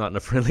way, but it's not in a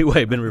friendly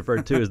way, been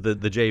referred to as the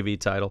JV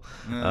title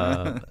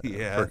for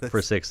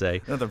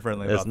 6A. Nothing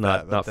friendly it's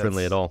about not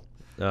friendly at all.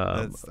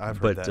 I've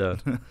heard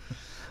that.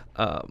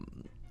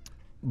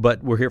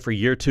 But we're here for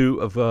year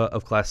 2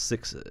 of Class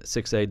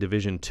 6A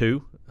Division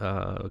 2.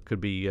 Could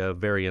be a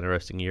very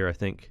interesting year, I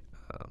think.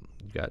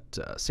 You've got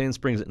Sand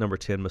Springs at number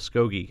 10,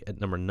 Muskogee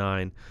at number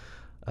 9,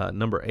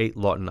 number 8,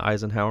 Lawton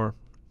Eisenhower.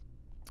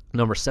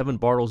 Number 7,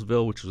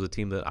 Bartlesville, which was a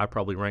team that I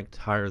probably ranked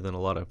higher than a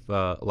lot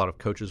of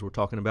coaches were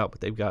talking about,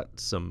 but they've got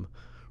some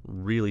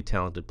really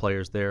talented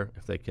players there.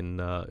 If they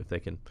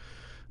can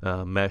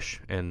mesh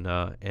and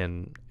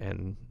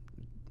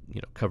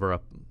cover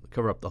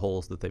up the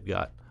holes that they've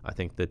got, I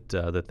think that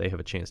they have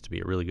a chance to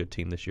be a really good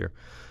team this year.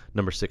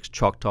 Number 6,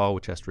 Choctaw,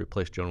 which has to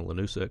replace Jonah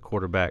Lanusa at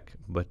quarterback,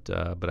 but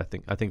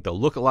I think they'll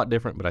look a lot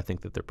different, but I think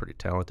that they're pretty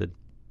talented.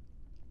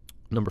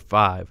 Number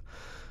 5,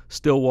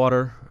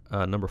 Stillwater.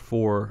 Number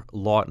 4,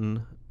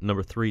 Lawton.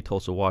 Number 3,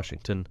 Tulsa,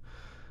 Washington.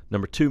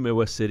 Number 2,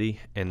 Midwest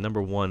City, and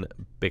number 1,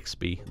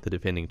 Bixby, the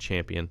defending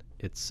champion.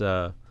 It's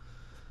I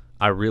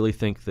really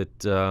think that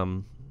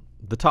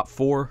the top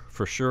 4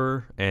 for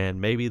sure,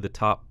 and maybe the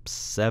top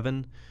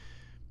 7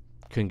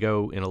 can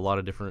go in a lot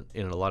of different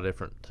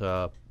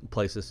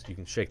places. You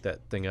can shake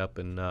that thing up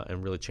and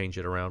really change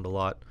it around a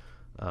lot.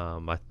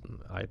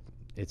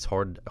 It's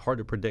hard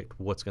to predict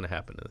what's going to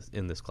happen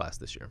in this class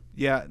this year.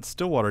 Yeah,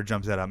 Stillwater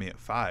jumps out at me at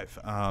 5.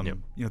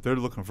 They're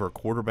looking for a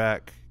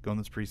quarterback going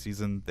this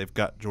preseason. They've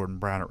got Jordan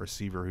Brown at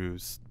receiver,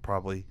 who's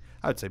probably,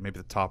 I would say, maybe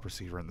the top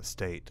receiver in the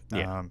state.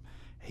 Yeah.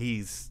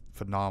 He's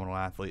phenomenal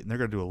athlete, and they're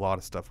going to do a lot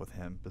of stuff with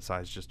him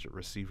besides just a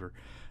receiver.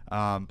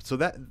 So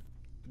that,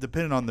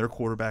 depending on their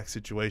quarterback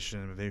situation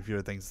and maybe a few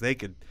other things, they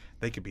could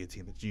be a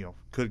team that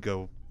could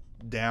go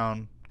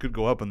down, could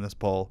go up in this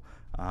poll.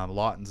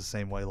 Lawton's the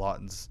same way.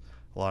 Lawton's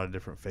a lot of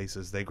different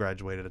faces. They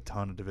graduated a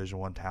ton of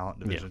Division I talent,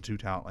 Division II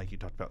talent, like you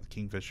talked about with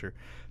Kingfisher.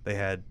 They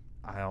had,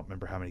 I don't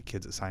remember how many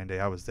kids at sign day.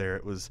 I was there.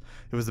 It was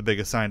the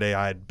biggest sign day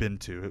I had been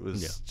to. It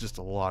was just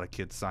a lot of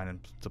kids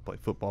signing to play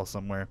football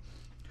somewhere.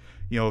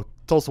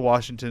 Tulsa,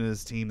 Washington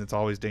is a team that's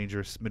always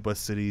dangerous.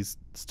 Midwest City's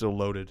still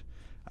loaded.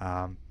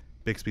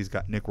 Bixby's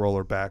got Nick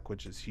Roller back,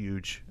 which is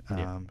huge.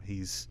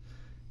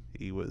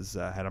 He was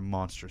had a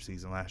monster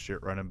season last year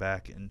at running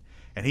back, and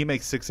he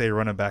makes 6A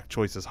running back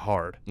choices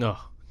hard.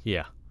 Oh,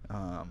 yeah.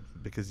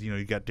 Because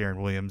you got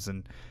Darren Williams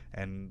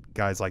and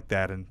guys like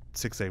that in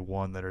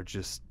 6A1 that are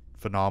just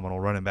phenomenal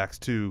running backs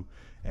too,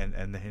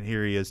 and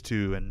here he is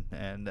too,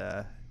 and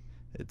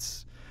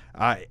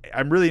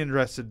I'm really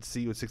interested to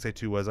see what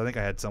 6A2 was. I think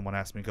I had someone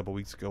ask me a couple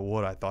weeks ago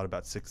what I thought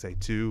about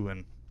 6A2,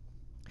 and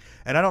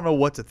I don't know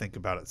what to think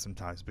about it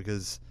sometimes,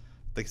 because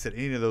like I said,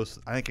 any of those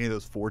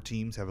 4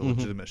 teams have a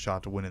legitimate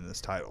shot to win in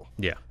this title.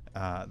 Yeah.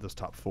 Those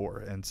top 4,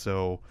 and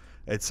so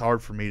it's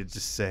hard for me to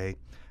just say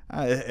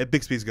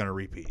Bixby's going to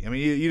repeat. I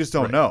mean, you just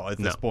don't know at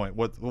this point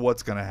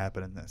what's going to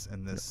happen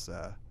in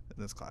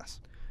this class.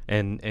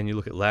 And you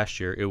look at last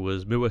year, it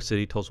was Midwest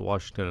City, Tulsa,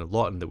 Washington, and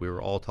Lawton that we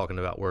were all talking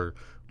about were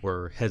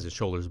heads and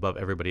shoulders above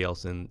everybody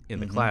else in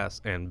the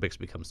class, and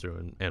Bixby comes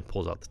through and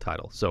pulls out the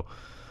title. So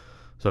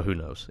who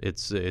knows?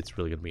 It's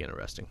really going to be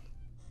interesting.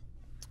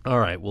 All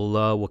right,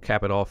 we'll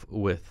cap it off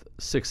with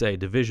 6A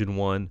Division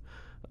I.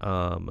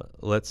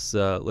 Let's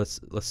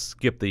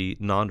skip the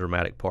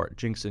non-dramatic part.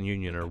 Jinx and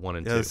Union are 1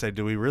 and 2. I was say,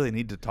 do we really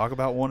need to talk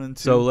about 1 and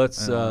 2? So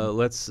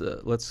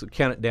let's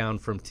count it down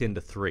from 10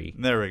 to 3.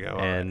 There we go.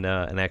 And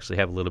actually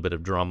have a little bit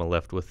of drama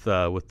left with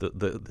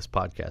this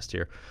podcast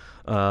here.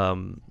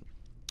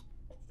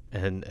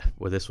 And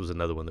this was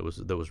another one that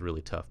was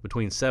really tough.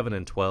 Between 7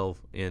 and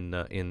 12 in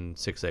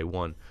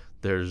 6A1,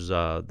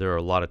 there are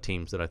a lot of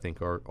teams that I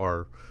think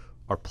are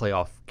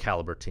playoff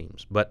caliber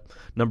teams. But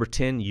number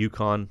 10,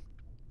 UConn.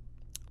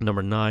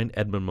 Number 9,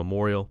 Edmond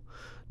Memorial.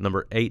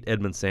 Number 8,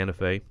 Edmond Santa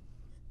Fe.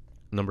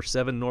 Number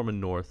 7, Norman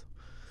North.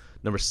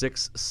 Number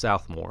 6,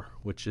 Southmore,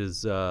 which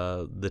is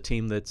the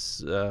team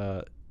that's,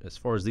 as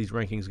far as these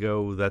rankings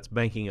go, that's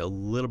banking a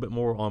little bit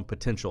more on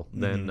potential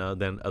than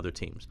other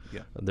teams.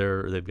 Yeah.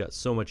 They've got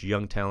so much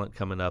young talent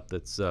coming up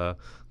that's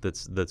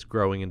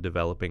growing and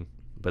developing.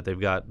 But they've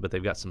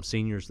got some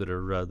seniors that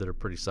are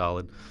pretty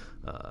solid.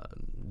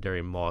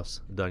 Darian Moss,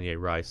 Dunye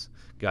Rice,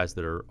 guys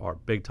that are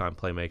big time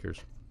playmakers.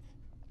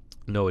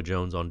 Noah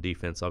Jones on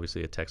defense,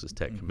 obviously a Texas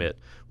Tech commit,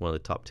 one of the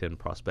top 10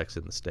 prospects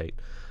in the state.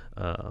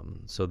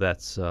 So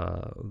that's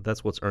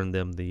what's earned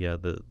them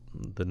the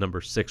number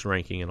 6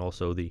 ranking, and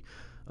also the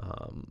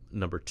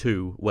number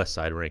 2 West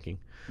Side ranking.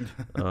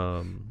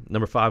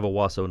 Number 5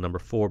 Owasso, number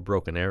 4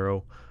 Broken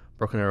Arrow.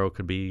 Broken Arrow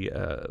could be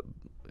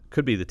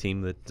the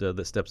team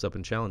that steps up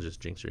and challenges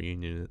Jinx or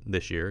Union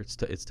this year.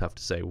 It's tough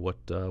to say what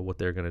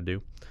they're going to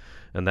do,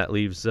 and that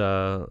leaves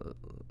us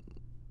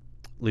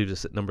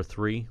at number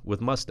 3 with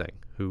Mustang,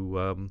 who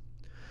a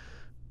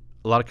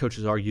lot of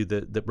coaches argue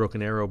that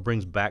Broken Arrow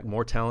brings back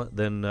more talent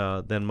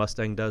than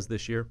Mustang does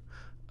this year.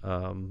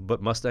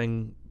 But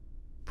Mustang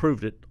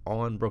proved it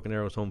on Broken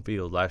Arrow's home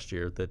field last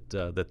year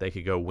that they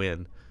could go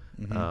win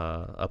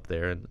up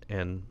there.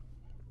 And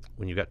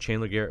when you've got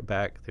Chandler Garrett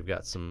back, they've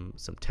got some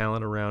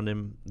talent around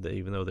him.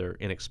 Even though they're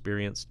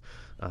inexperienced,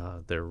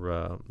 they're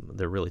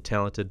really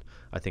talented.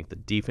 I think the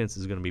defense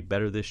is going to be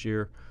better this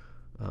year.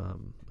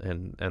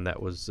 And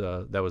that was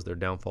their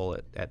downfall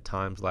at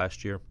times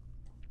last year.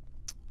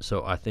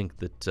 So I think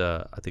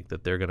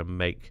that they're going to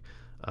make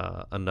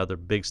another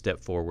big step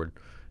forward.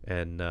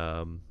 And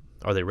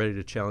are they ready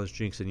to challenge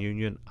Jinx and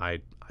Union? I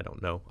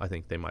don't know. I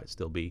think they might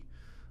still be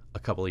a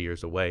couple of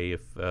years away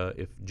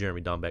if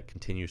Jeremy Dombeck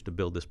continues to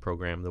build this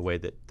program the way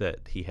that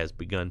he has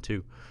begun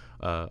to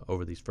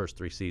over these first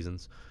 3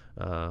 seasons,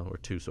 or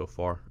 2 so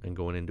far, and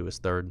going into his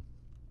 3rd.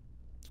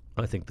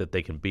 I think that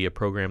they can be a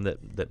program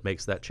that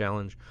makes that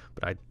challenge,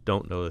 but I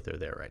don't know that they're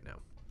there right now.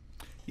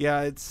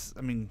 Yeah,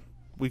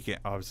 we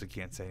obviously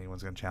can't say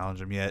anyone's going to challenge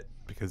them yet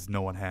because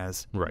no one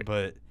has. Right.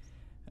 But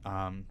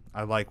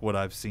I like what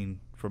I've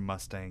seen from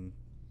Mustang,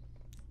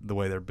 the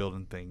way they're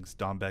building things.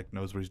 Dombeck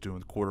knows what he's doing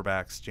with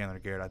quarterbacks. Chandler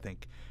Garrett, I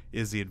think,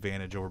 is the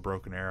advantage over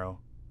Broken Arrow.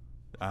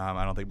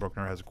 I don't think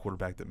Broken Arrow has a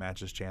quarterback that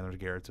matches Chandler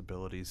Garrett's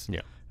abilities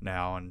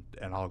now, and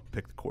I'll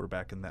pick the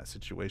quarterback in that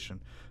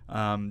situation.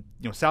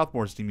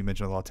 Southmore's team you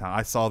mentioned a lot of talent.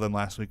 I saw them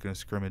last week in a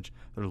scrimmage.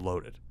 They're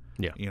loaded.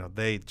 Yeah.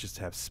 They just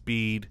have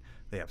speed.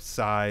 They have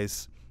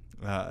size.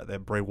 They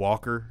have Bray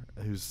Walker,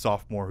 who's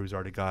sophomore, who's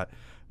already got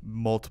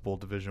multiple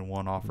Division I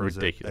offers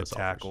at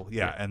tackle. Offers.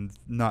 Yeah, and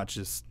not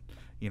just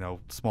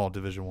small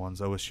Division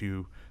I's,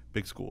 OSU,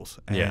 big schools.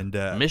 And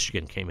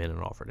Michigan came in and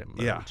offered him,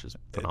 which is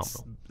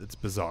phenomenal. It's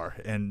bizarre,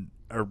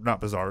 or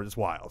not bizarre, it's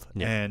wild.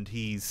 Yeah. And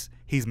he's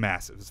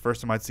massive. It's the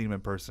first time I'd seen him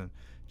in person.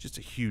 Just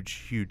a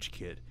huge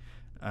kid.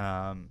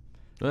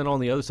 And then on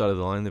the other side of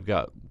the line, they've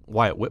got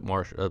Wyatt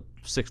Whitmarsh, a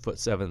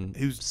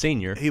 6'7"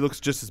 senior. He looks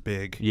just as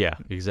big. Yeah,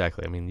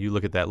 exactly. I mean, you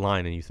look at that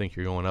line and you think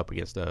you're going up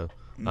against a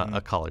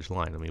college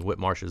line. I mean,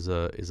 Whitmarsh is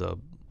a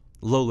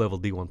low-level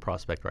D1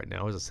 prospect right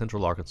now. He's a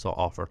Central Arkansas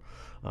offer,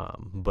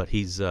 but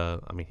he's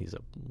a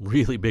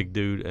really big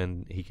dude,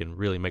 and he can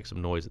really make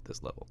some noise at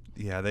this level.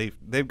 Yeah,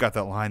 they've got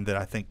that line that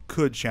I think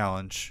could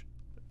challenge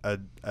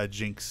a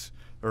Jinx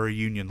or a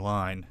Union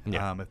line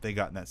if they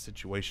got in that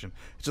situation.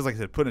 It's just like I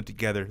said, putting it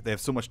together. They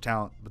have so much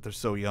talent, but they're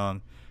so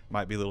young.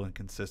 Might be a little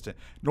inconsistent.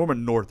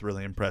 Norman North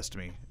really impressed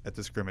me at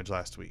the scrimmage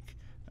last week.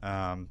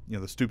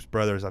 The Stoops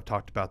brothers, I've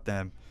talked about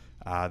them.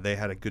 They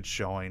had a good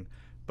showing,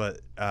 but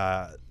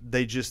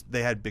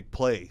they had big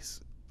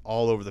plays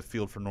all over the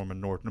field for Norman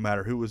North. No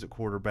matter who was at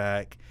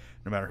quarterback,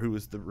 no matter who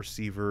was the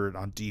receiver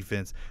on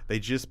defense, they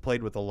just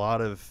played with a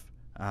lot of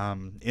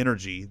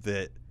energy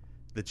that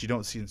you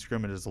don't see in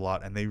scrimmages a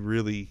lot, and they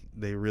really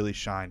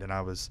shined.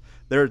 And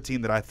they're a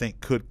team that I think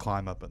could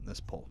climb up in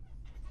this poll.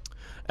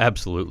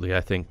 Absolutely.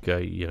 I think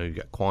you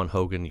got Quan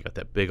Hogan, you got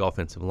that big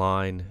offensive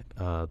line.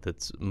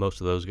 That's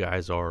most of those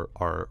guys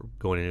are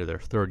going into their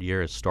third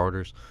year as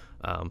starters.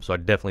 So I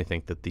definitely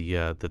think that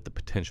the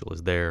potential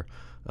is there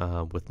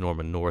with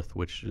Norman North,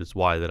 which is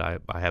why that I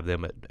have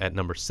them at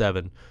number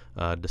 7,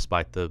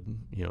 despite the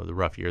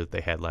rough year that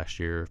they had last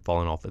year,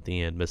 falling off at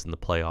the end, missing the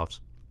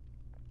playoffs.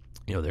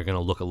 They're going to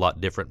look a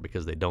lot different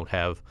because they don't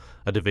have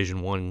a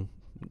Division I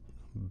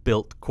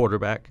built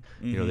quarterback.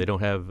 Mm-hmm. They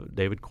don't have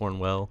David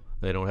Cornwell.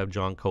 They don't have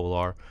John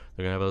Kolar.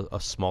 They're going to have a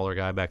smaller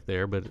guy back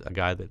there, but a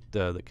guy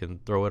that can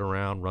throw it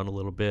around, run a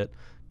little bit,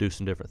 do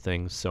some different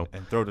things.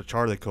 And throw to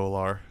Charlie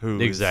Kolar, who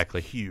is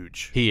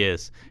huge. He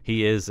is,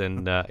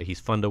 and he's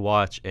fun to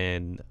watch,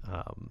 and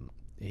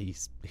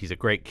he's a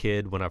great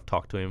kid. When I've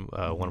talked to him,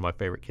 one of my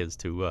favorite kids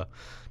to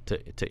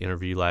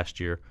interview last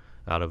year.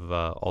 Out of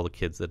all the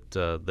kids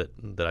that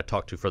I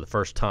talked to for the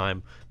first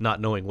time,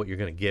 not knowing what you're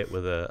going to get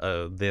with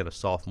a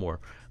sophomore,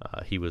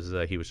 he was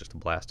just a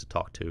blast to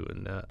talk to,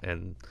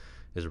 and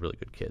is a really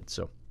good kid.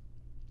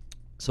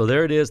 So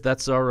there it is.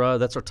 That's our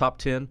top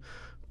 10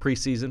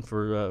 preseason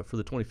for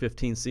the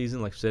 2015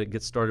 season. Like I said, it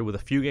gets started with a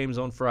few games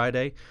on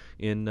Friday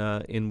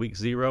in week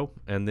 0,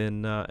 and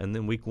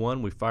then week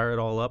 1 we fire it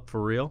all up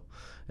for real,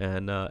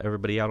 and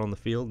everybody out on the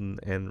field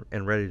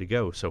and ready to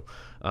go. So.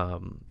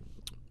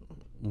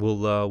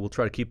 We'll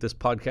try to keep this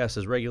podcast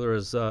as regular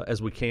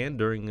as we can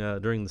during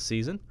the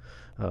season,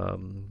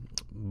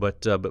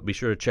 but be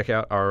sure to check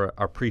out our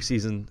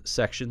preseason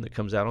section that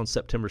comes out on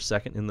September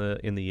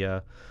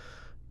 2nd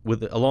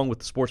along with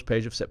the sports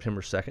page of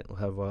September 2nd. We'll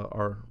have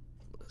our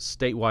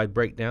statewide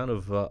breakdown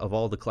of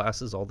all the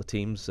classes, all the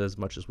teams as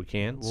much as we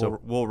can.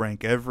 We'll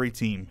rank every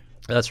team.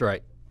 That's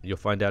right. You'll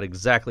find out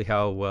exactly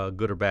how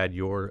good or bad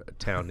your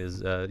town's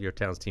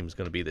team is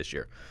going to be this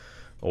year,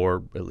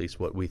 or at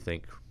least what we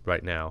think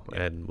right now,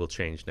 and we'll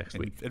change next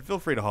week. And feel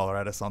free to holler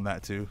at us on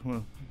that too.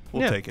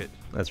 We'll take it.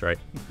 That's right.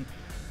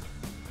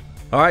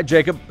 All right,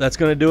 Jacob, that's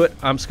going to do it.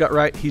 I'm Scott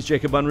Wright. He's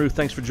Jacob Unruh.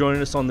 Thanks for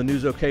joining us on the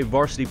News OK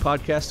Varsity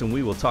podcast, and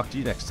we will talk to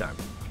you next time.